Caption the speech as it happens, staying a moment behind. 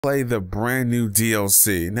play the brand new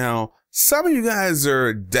DLC. Now, some of you guys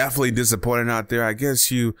are definitely disappointed out there. I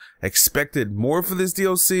guess you expected more for this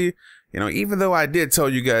DLC. Even though I did tell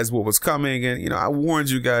you guys what was coming and, I warned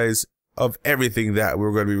you guys of everything that we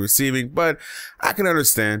were going to be receiving, but I can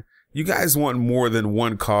understand. You guys want more than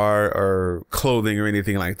one car or clothing or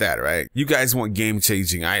anything like that, right? You guys want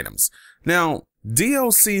game-changing items. Now,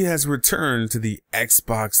 DLC has returned to the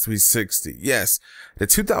Xbox 360. Yes, the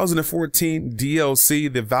 2014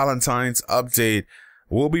 DLC, the Valentine's update,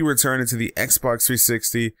 will be returning to the Xbox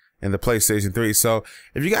 360 and the PlayStation 3. So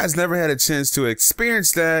if you guys never had a chance to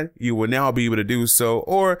experience that, you will now be able to do so.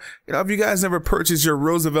 Or, if you guys never purchased your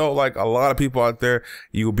Roosevelt, like a lot of people out there,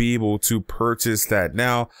 you will be able to purchase that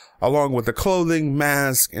now, along with the clothing,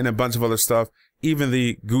 mask, and a bunch of other stuff, even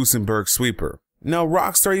the Gutenberg sweeper. Now,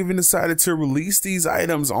 Rockstar even decided to release these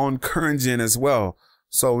items on current gen as well.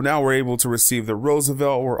 So now we're able to receive the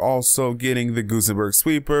Roosevelt. We're also getting the Gutenberg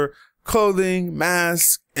sweeper, clothing,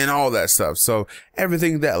 mask, and all that stuff. So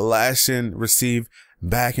everything that last gen received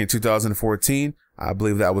back in 2014, I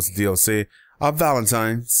believe that was the DLC of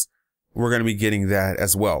Valentine's, we're going to be getting that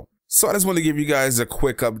as well. So I just want to give you guys a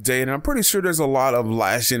quick update, and I'm pretty sure there's a lot of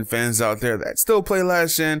last gen fans out there that still play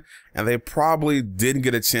last gen, and they probably didn't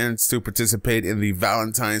get a chance to participate in the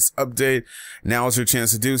Valentine's update. Now is your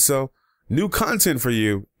chance to do so. New content for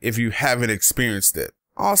you if you haven't experienced it.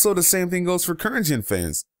 Also, the same thing goes for current gen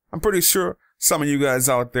fans. I'm pretty sure some of you guys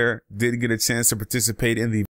out there did get a chance to participate in the